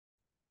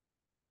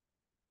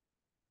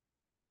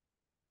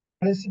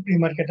Pre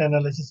market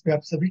analysis पे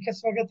आप सभी का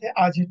स्वागत है।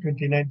 आज है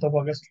 29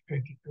 अगस्त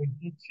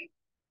 2023।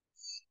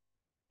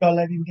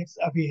 डॉलर इंडेक्स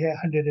अभी है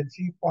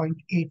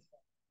 103.8।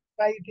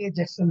 फ्राइडे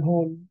जैक्सन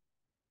होल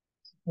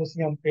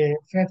म्यूजियम पे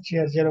फेड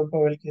चेयर जेरोम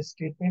पावेल के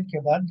स्टेटमेंट के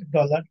बाद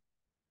डॉलर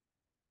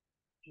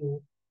जो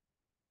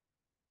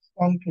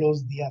स्ट्रॉन्ग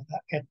क्लोज दिया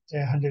था एट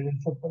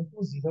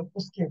 104.20,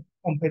 उसके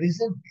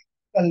कंपैरिजन में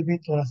कल भी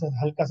थोड़ा सा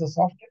हल्का सा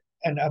सॉफ्ट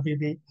है एंड अभी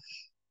भी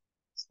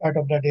स्टार्ट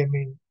ऑफ द डे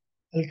में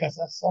हल्का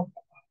सा सॉफ्ट।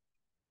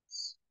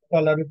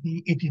 डॉलर रुपी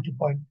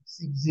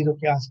 82.60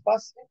 के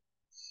आसपास है।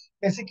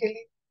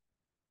 बेसिकली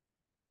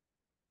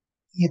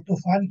ये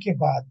तूफान के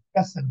बाद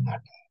का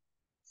सन्नाटा है।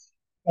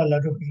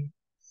 डॉलर रुपी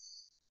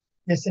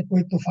जैसे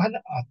कोई तूफान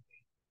आते,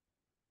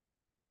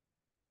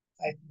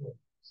 साइक्लोन,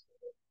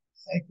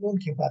 साइक्लोन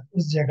के बाद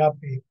उस जगह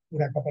पे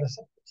पूरा का पूरा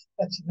सब कुछ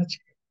तच नच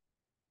कर,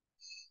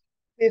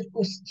 फिर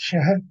उस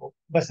शहर को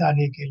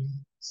बसाने के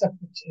लिए सब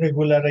कुछ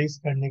रेगुलराइज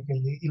करने के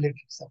लिए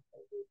इलेक्ट्रिक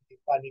सप्लाई बोलिए,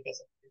 पानी का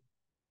सप्लाई,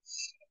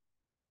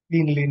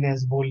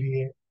 क्लीनलीनेस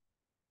बोलिए,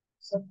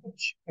 सब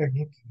कुछ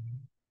करने के लिए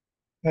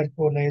घर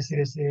को नए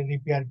सिरे से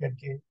रिपेयर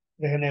करके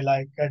रहने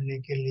लायक करने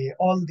के लिए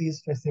ऑल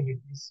दीज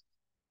फैसिलिटीज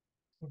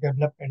को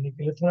डेवलप करने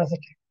के लिए थोड़ा सा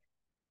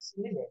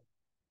टाइम।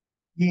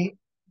 ये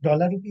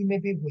डॉलर रुपी में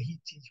भी वही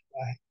चीज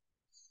हुआ है।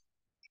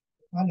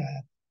 तूफान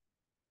आया,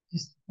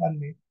 जिस तूफान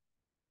में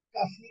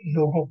काफी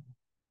लोगों को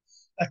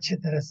अच्छे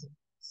तरह से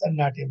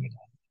सन्नाटे में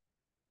डाला।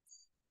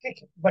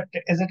 ठीक है, but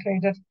as a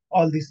trader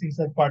all this things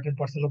are part and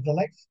parcel of the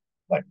life.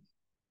 But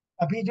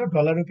अभी जो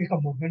डॉलर रुपये का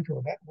मूवमेंट हो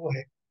रहा है वो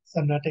है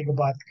सन्नाटे के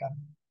बाद का,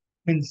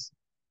 मीन्स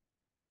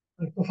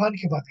तूफान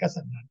के बाद का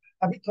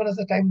सन्नाटा। अभी थोड़ा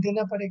सा टाइम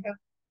देना पड़ेगा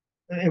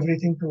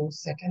everything to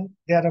settle.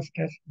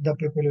 Thereafter, the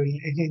people will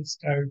again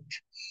start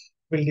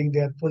building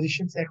their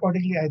positions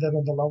accordingly, either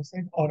on the long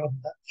side or on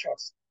the short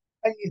side.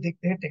 आइए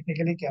देखते हैं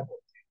टेक्निकली क्या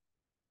बोलते हैं।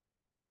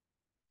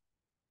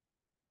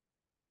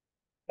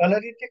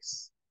 डॉलर इंडेक्स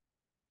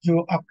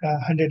जो आपका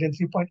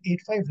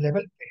 103.85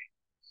 लेवल पे है,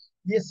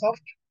 ये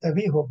सॉफ्ट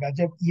तभी होगा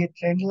जब ये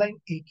ट्रेंड लाइन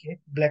एक है,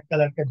 ब्लैक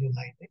कलर का जो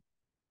लाइन है,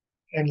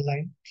 ट्रेंड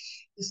लाइन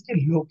इसके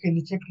लो के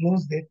नीचे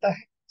क्लोज देता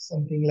है,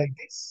 समथिंग लाइक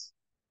दिस।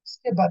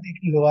 उसके बाद एक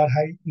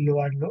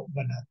लोअर लो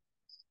बना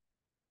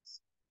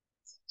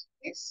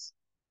इस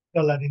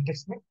डॉलर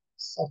इंडेक्स में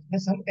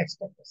सॉफ्टनेस हम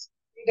एक्सपेक्ट कर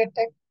सकते हैं। दैट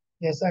टाइम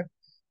जैसा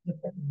जब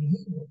तक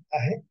नहीं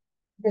होता है,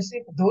 वैसे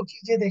दो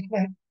चीजें देखना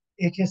है।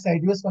 एक है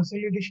sideways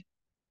consolidation,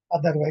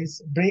 otherwise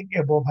break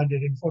above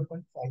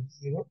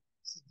 104.50।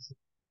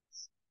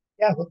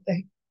 क्या होता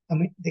है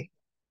हमें देख।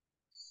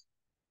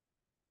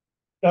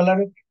 डॉलर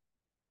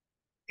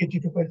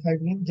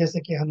 82.59 जैसे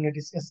कि हमने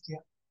डिस्कस किया,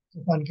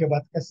 तूफान के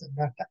बाद का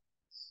सन्नाटा।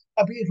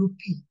 अभी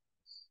रुपी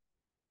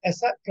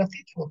ऐसा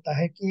प्रतीत होता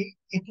है कि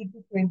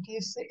 82.20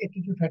 से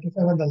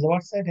 82.35 on the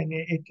lower side and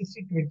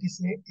 83.20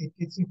 से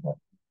 83.40 ऑन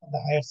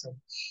द हायर साइड,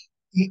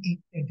 ये एक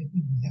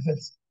टेंटेटिव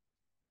लेवल्स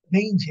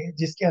रेंज है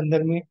जिसके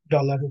अंदर में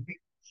डॉलर रुपी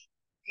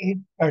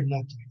ट्रेड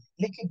करना चाहिए।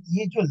 लेकिन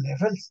ये जो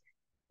लेवल्स,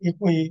 ये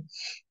कोई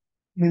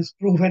मीन्स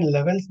प्रूवन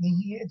लेवल्स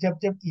नहीं है। जब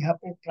जब यहाँ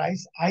पे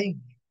प्राइस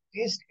आएंगे,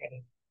 टेस्ट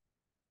करेंगे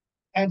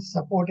एंड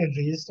सपोर्ट एंड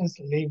रेजिस्टेंस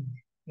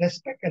लेंगे,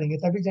 रेस्पेक्ट करेंगे,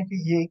 तभी जाके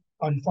ये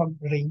कंफर्म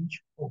रेंज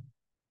होगा।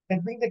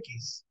 दैट बीइंग द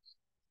केस,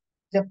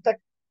 जब तक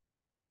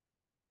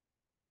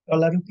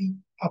डॉलर रुपी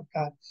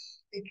आपका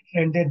एक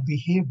ट्रेंडेड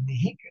बिहेव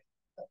नहीं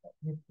करता, तब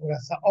तक थोड़ा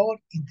सा और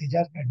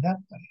इंतजार करना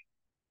पड़ेगा।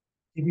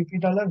 GBP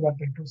dollar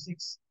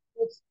 1.26।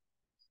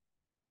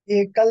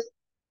 ये कल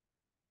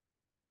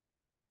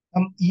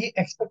हम ये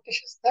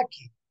एक्सपेक्टेशन था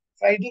कि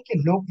फ्राइडे के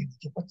लो के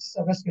नीचे, 25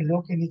 अगस्त के लो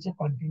के नीचे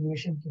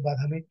कंटिन्यूएशन के बाद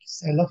हमें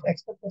सेल ऑफ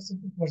एक्सपेक्ट कर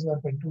सकते टुवर्ड्स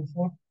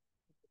 1.24।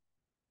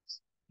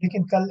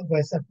 लेकिन कल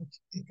वैसा कुछ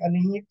दिखा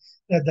नहीं है।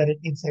 रदर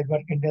एक इनसाइड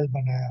वार कैंडल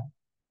बनाया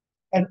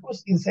एंड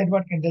उस इनसाइड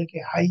वार कैंडल के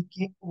हाई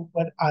के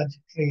ऊपर आज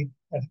ट्रेड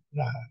कर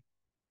रहा है।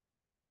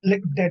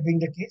 दैट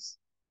बीइंग द केस,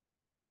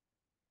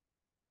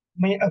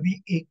 मैं अभी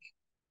एक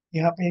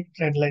यहाँ पे एक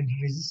ट्रेंड लाइन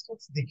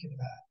रेजिस्टेंस दिख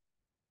रहा है।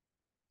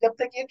 जब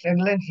तक ये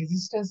ट्रेंड लाइन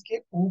रेजिस्टेंस के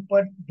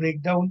ऊपर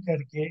ब्रेक डाउन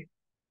करके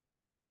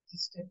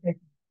स्टेप पे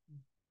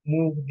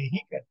मूव नहीं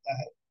करता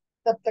है,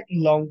 तब तक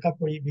लॉन्ग का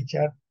कोई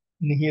विचार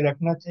नहीं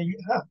रखना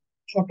चाहिए। हाँ,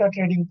 छोटा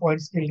ट्रेडिंग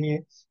पॉइंट्स के लिए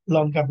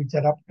लॉन्ग का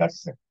विचार आप कर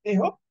सकते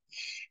हो।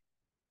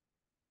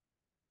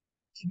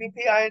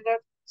 जीबीपी आईएनआर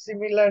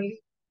सिमिलरली,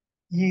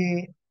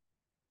 ये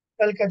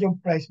कल का जो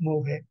प्राइस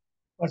मूव है,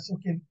 परसों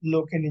के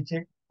लो के नीचे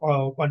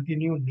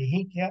कंटिन्यू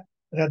नहीं किया,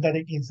 रदर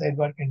एक इनसाइड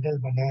बार कैंडल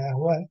बनाया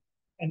हुआ है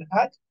एंड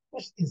आज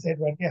उस इनसाइड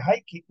बार के हाई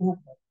के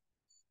ऊपर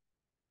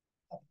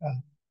आपका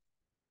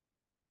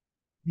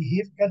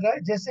बिहेव कर रहा है,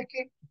 जैसे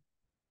कि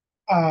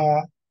आ,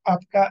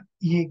 आपका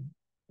ये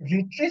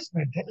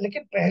रिट्रेसमेंट है।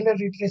 लेकिन पहले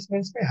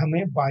रिट्रेसमेंट्स पे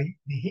हमें बाई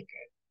नहीं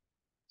कर,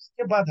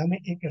 उसके बाद हमें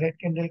एक रेड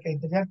कैंडल का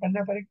इंतजार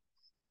करना पड़ेगा।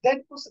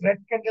 देन उस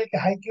रेड कैंडल के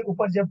हाई के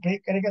ऊपर जब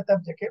ब्रेक करेगा,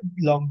 तब जाके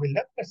लॉन्ग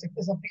बिल्डअप कर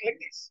सकते हैं, something like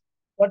this.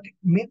 What it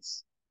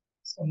means,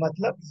 इसका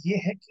मतलब ये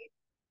है कि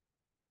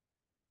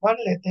मान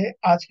लेते हैं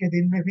आज के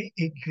दिन में भी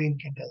एक ग्रीन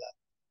कैंडल आता,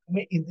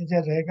 हमें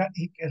इंतजार रहेगा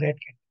एक रेड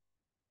कैंडल।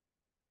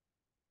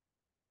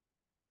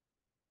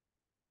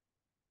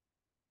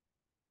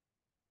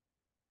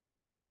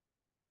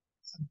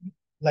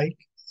 लाइक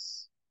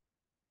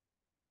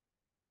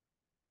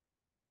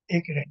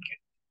एक रेड कैंडल,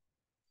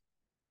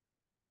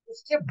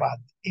 उसके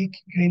बाद एक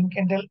ग्रीन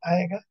कैंडल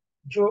आएगा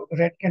जो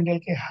रेड कैंडल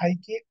के हाई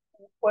के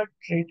ऊपर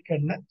ट्रेड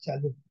करना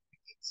चालू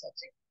करेगी।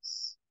 सच है।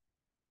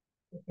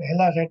 तो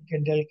पहला रेड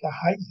कैंडल का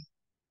हाई है,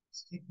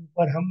 उसके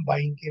ऊपर हम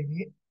बाइंग के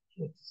लिए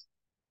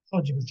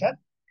सोच विचार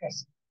कर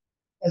सकते हैं।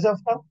 एज ऑफ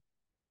नाउ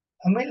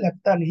हमें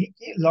लगता नहीं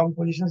कि लॉन्ग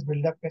पोजीशंस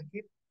बिल्डअप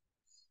करके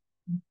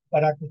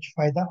बड़ा कुछ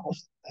फायदा हो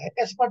सकता है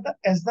as per the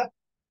age the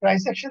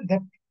price action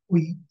that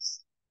we.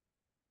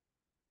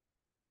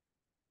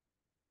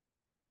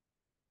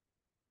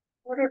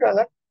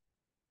 $1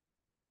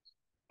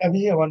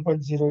 अभी है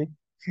 1.03।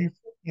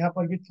 यहाँ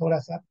पर भी थोड़ा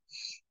सा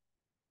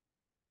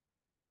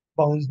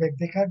बाउंस बैक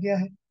देखा गया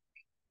है।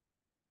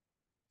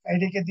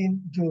 फ्राइडे के दिन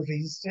जो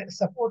रजिस्टर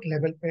सपोर्ट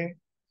लेवल पे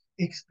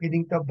एक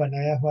स्पिनिंग टॉप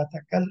बनाया हुआ था,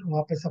 कल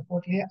वहां पे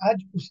सपोर्ट लिया,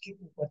 आज उसके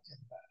ऊपर चल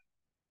रहा है।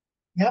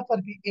 यहाँ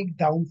पर भी एक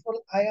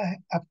डाउनफॉल आया है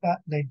आपका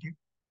 90,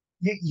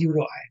 ये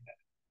यूरो आएगा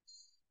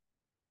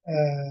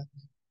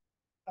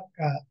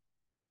आपका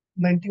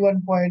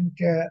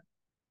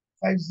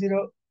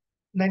 91.50,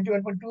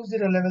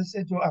 91.20 लेवल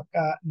से जो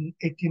आपका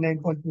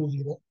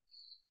 89.20,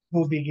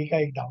 2 BG का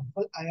एक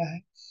डाउनफॉल आया है।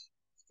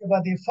 उसके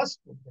बाद ये फर्स्ट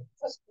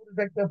पुल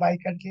बैक पे बाई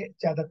करके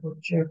ज्यादा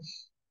कुछ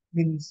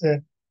मीन्स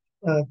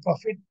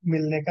प्रॉफिट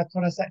मिलने का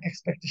थोड़ा सा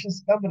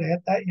एक्सपेक्टेशंस कम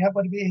रहता है। यहाँ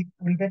पर भी एक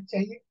पुल बैक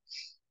चाहिए,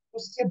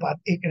 उसके बाद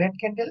एक red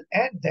candle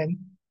and then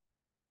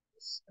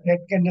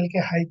red candle के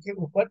हाई के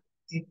ऊपर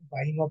एक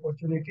बाइंग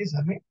अपॉर्चुनिटीज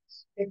हमें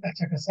एक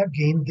अच्छा खासा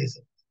गेन दे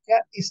सकते हैं। क्या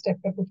इस टाइप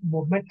का कुछ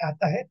मूवमेंट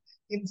आता है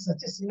इन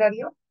सच ए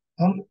सिनेरियो,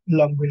 हम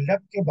लॉन्ग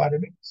बिल्डअप के बारे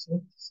में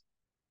सोच।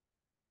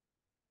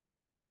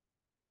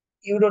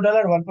 यूरो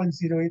डॉलर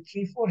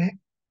 1.0834 है,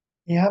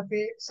 यहाँ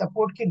पे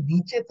सपोर्ट के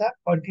नीचे था,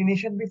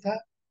 कंटिन्यूशन भी था।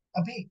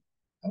 अभी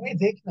हमें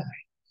देखना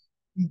है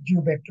कि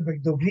जो बैक टू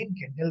बैक दो ग्रीन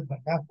कैंडल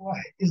बना हुआ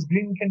है, इस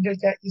ग्रीन कैंडल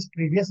का इस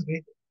प्रीवियस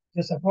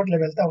जो सपोर्ट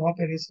लेवल था वहां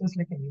पे रेजिस्टेंस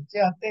लेके नीचे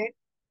आते हैं,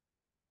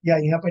 या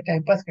यहाँ पे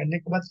टाइम पास करने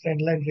के बाद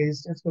ट्रेंड लाइन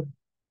रेजिस्टेंस को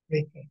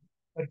ब्रेक कर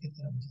ऊपर की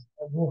तरफ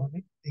जाता है, वो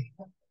हमें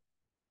देखना।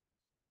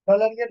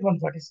 डॉलर ये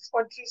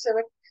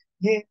 146.37,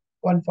 ये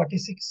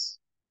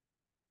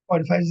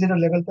 146.50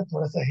 लेवल पर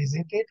थोड़ा सा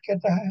हेजिटेट कर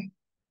रहा है।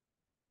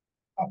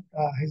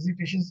 आपका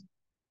हेजिटेशन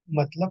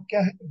मतलब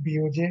क्या है?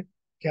 बीओजे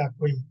क्या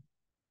कोई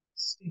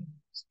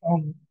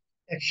स्ट्रॉन्ग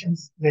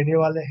एक्शंस लेने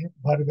वाले हैं,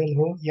 वर्बल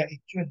हो या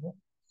एक्चुअल हो,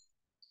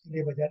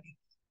 इसलिए बजाय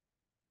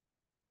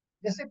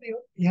जैसे भी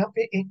हो यहाँ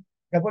पे एक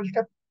डबल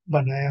टप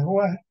बनाया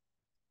हुआ है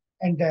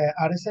and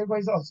RSI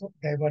wise also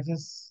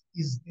divergence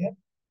is there.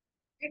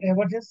 ये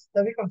डाइवर्जेंस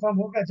तभी कंफर्म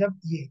होगा जब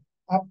ये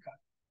आपका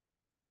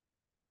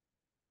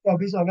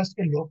 24 अगस्त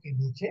के लो के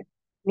नीचे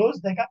क्लोज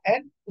देगा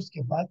एंड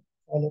उसके बाद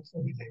फॉलो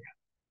को मिलेगा।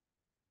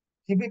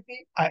 जीबीपी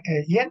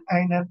एन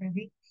आईएनआर में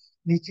भी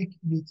नीचे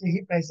नीचे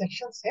ही प्राइस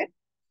एक्शंस है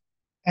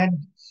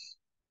एंड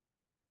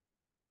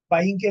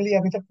बाइंग के लिए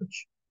अभी तक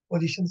कुछ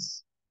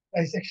पोजीशंस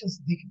प्राइस एक्शंस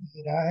दिख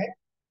नहीं रहा है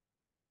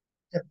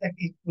जब तक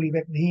एक पुल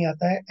बैक नहीं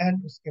आता है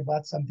एंड उसके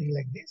बाद समथिंग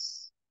लाइक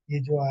दिस, ये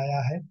जो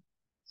आया है।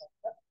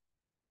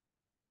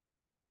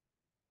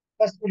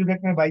 फर्स्ट पुल बैक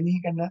में बाई नहीं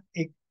करना,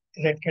 एक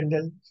रेड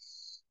कैंडल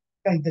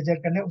का इंतजार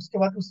करना है, उसके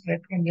बाद उस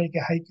रेड कैंडल के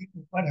हाई के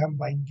ऊपर हम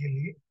बाइंग के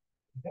लिए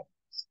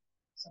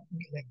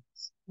समथिंग लाइक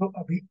दिस। तो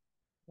अभी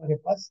हमारे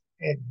पास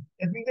है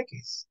द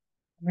केस,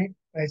 हमें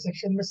प्राइस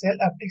एक्शन में सेल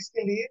अपटिक्स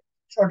के लिए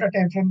शॉर्टर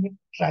टाइम फ्रेम में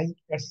ट्राई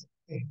कर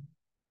सकते हैं।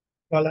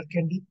 डॉलर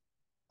कैंडी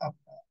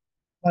आपका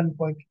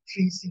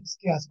 1.36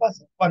 के आसपास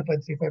है,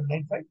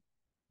 1.3595।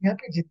 यहाँ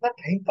पे जितना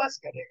टाइम पास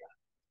करेगा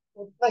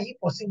उतना ही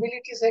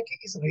पॉसिबिलिटीज है कि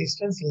इस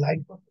रेजिस्टेंस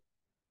लाइन को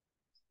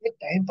ये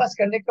टाइम पास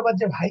करने के बाद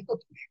जब हाई को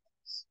तोड़ेगा,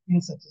 इन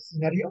सच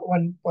सिनेरियो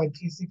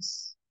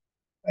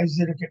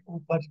 1.3650 के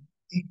ऊपर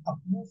एक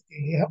अपमूव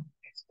के लिए हम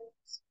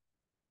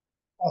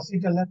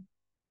 $80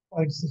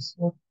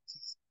 0.64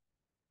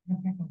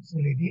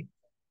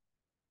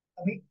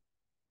 अभी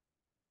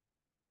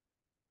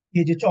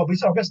ये जो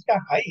 24 अगस्त का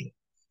हाई है,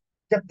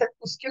 जब तक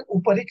उसके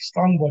ऊपर एक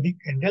स्ट्रांग बॉडी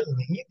कैंडल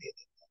नहीं दे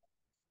देता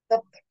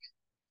तब तक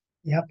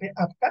यहाँ पे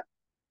आपका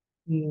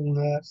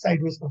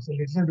साइडवेज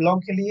कंसोलिडेशन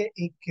लॉन्ग के लिए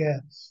एक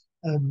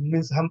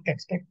मीन्स हम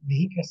एक्सपेक्ट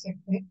नहीं कर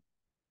सकते।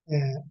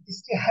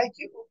 इसके हाई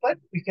के ऊपर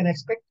वी कैन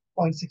एक्सपेक्ट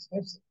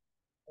 0.65 से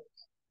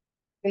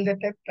till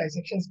that time price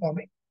actions को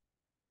हमें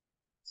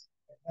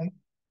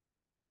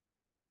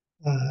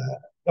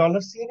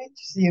dollar C N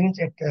H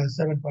eight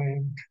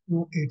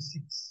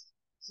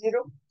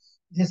 7.2860,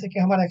 जैसे कि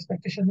हमारा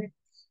एक्सपेक्टेशन है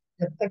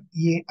जब तक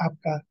ये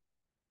आपका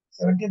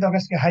 17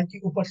 अगस्त के हाई के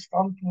ऊपर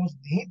स्ट्रॉन्ग क्लोज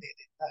नहीं दे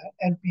देता है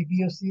एंड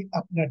पीबीओसी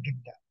अपना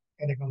डिप्टा,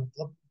 कहने का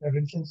मतलब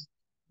प्रेवेंशन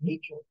नहीं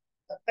छोड़,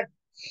 तब तक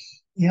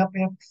यहाँ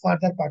पे अब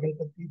फर्दर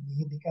पागलपंती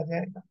नहीं दिखा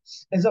जाएगा।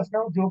 एज ऑफ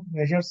नाउ जो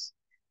मेजर्स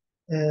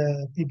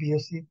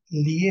पीबीओसी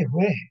लिए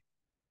हुए हैं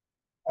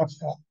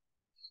आपका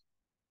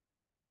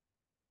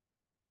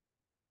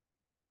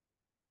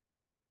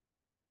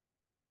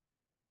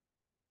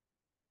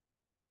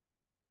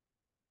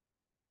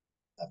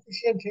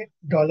सफिशियंट है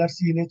डॉलर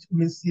सीएनएच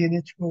मीन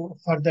सीएनएच को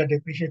फर्दर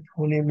डिप्रिशिएट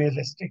होने में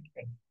रेस्ट्रिक्ट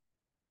करने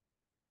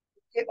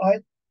के।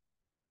 ऑयल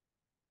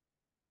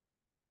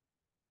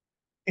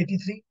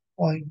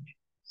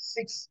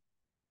 83.6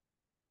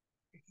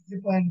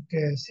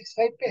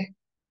 83.65 पे है।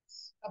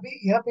 अभी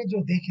यहाँ पे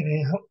जो देख रहे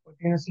हैं हम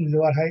कंटिन्यूसली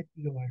लोअर हाई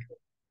लोअर लो,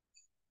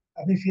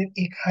 अभी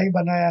फिर एक हाई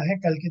बनाया है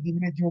कल के दिन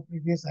में जो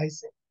प्रीवियस हाई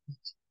से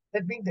नीचे,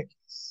 दैट बीइंग द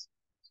केस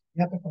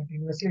यहाँ पे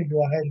कंटिन्यूसली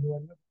लोअर हाई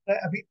लोअर लो है।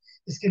 अभी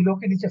इसके लो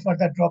के नीचे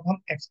फर्दर ड्रॉप हम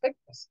एक्सपेक्ट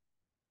कर सकते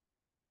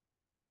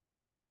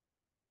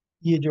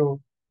हैं। ये जो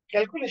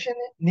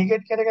कैलकुलेशन है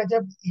निगेट करेगा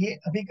जब ये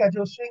अभी का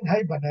जो स्विंग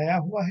हाई बनाया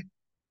हुआ है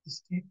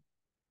इसके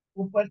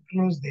ऊपर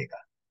क्लोज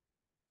देगा,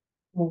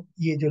 तो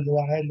ये जो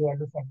लोअर हाई लोअर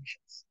लो फॉर्मेशन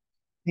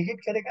निगेट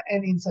करेगा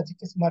and in such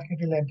case market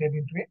will enter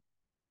into A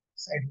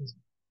sideways.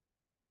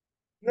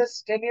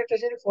 US 10 year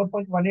treasury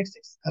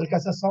 4.186 हल्का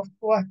सा सॉफ्ट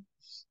हुआ है।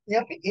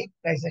 यहाँ पे एक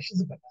प्राइस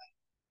एक्शन बना है।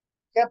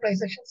 क्या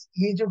प्राइस एक्शन?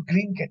 ये जो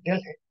ग्रीन कैंडल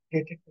है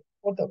डेटेड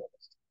फॉर द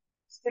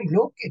इसके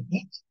लो के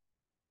नीचे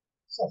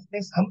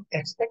सॉफ्टनेस हम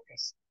एक्सपेक्ट कर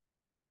सकते हैं।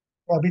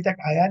 तो अभी तक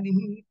आया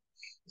नहीं है।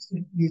 इसके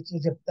नीचे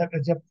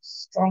जब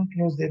स्ट्रॉन्ग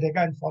क्लोज दे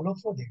देगा एंड फॉलो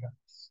थ्रू देगा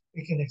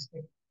we can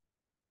expect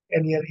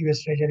 10 year US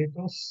treasury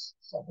तो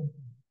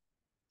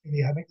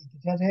ये हमें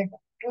इंतजार रहेगा।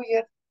 2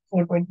 ईयर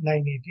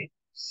 4.988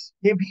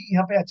 ये भी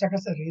यहाँ पे अच्छा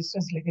खासा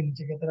रेजिस्टेंस लेके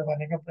नीचे की तरफ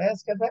आने का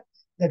प्रयास कर रहा है।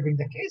 दैट बीइंग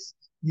द केस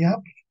यहाँ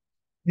पे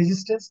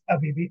रेजिस्टेंस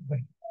अभी भी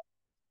बनी है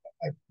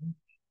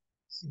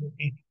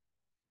 5.08।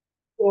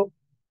 तो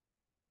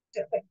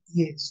जब तक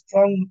ये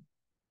स्ट्रॉन्ग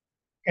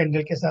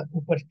कैंडल के साथ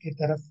ऊपर की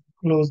तरफ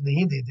क्लोज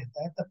नहीं दे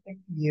देता है तब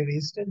तक ये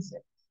रेजिस्टेंस है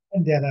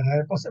and there are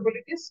higher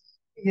possibilities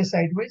ये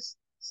साइडवेज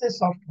से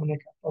सॉफ्ट होने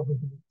का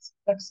प्रोबेबिलिटीज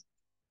रख सकते हैं।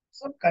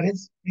 सो करेंट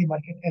प्री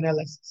मार्केट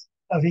एनालिसिस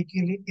अभी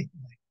के लिए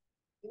इतना है।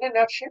 इन अ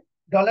नटशेल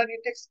डॉलर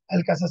इंडेक्स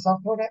हल्का सा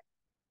सॉफ्ट हो रहा है।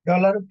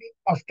 Dollar rupee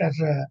after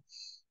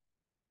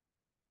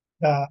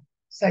the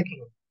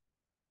cyclone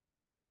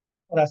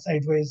पूरा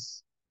साइडवेज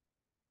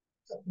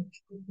सब कुछ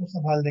को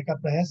संभालने का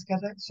प्रयास कर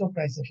रहा है। सो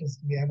प्राइस सेशंस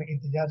के लिए हमें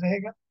इंतजार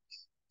रहेगा।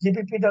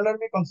 जीबीपी डॉलर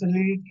में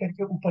कंसोलिडेट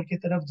करके ऊपर की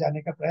तरफ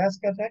जाने का प्रयास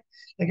कर रहा है,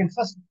 लेकिन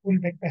फर्स्ट पुल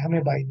बैक पे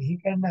हमें बाई नहीं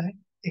करना है।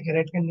 एक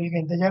रेड कैंडल का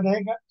इंतजार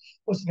रहेगा,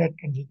 उस रेड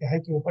कैंडल के हाई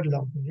के ऊपर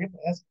लॉन्ग के लिए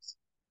प्रयास कर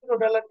सकते हैं। तो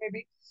डॉलर में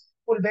भी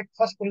pull back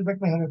first pull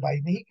back में हमें बाई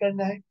नहीं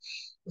करना है।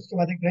 उसके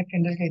बाद एक रेड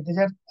कैंडल का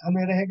इंतजार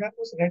हमें रहेगा,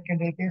 उस रेड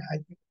कैंडल के हाई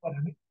के ऊपर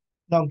हमें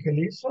लॉन्ग के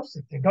लिए सोच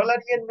सकते हैं।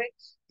 डॉलर येन में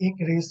एक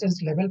रेजिस्टेंस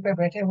लेवल पे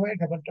बैठे हुए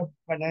डबल टॉप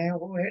बनाए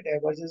हुए हैं,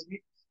 डाइवर्जेंस भी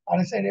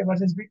आरएसआई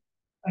डाइवर्जेंस भी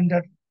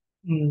अंडर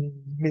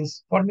means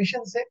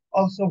formation से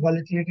also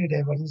volatility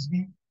divergence भी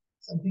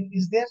something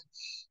is there.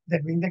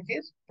 That being the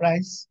case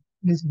price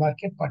means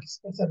market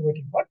participants are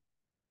waiting for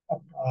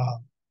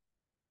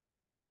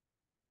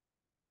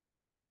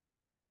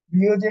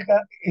BOJ का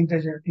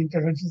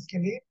इंटरवेंशन के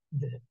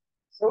लिए।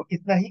 सो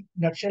इतना ही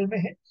नक्शल में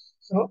है।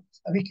 सो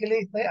अभी के लिए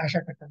इतना ही, आशा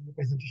करता हूँ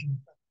प्रेजेंटेशन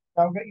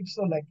होगा। इफ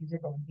सो लाइक कीजिए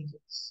कमेंट कीजिए।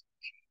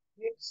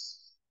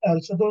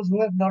 Also those who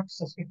have not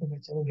subscribed to my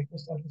channel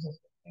request also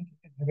subscribe. Thank you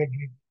and have a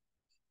great day.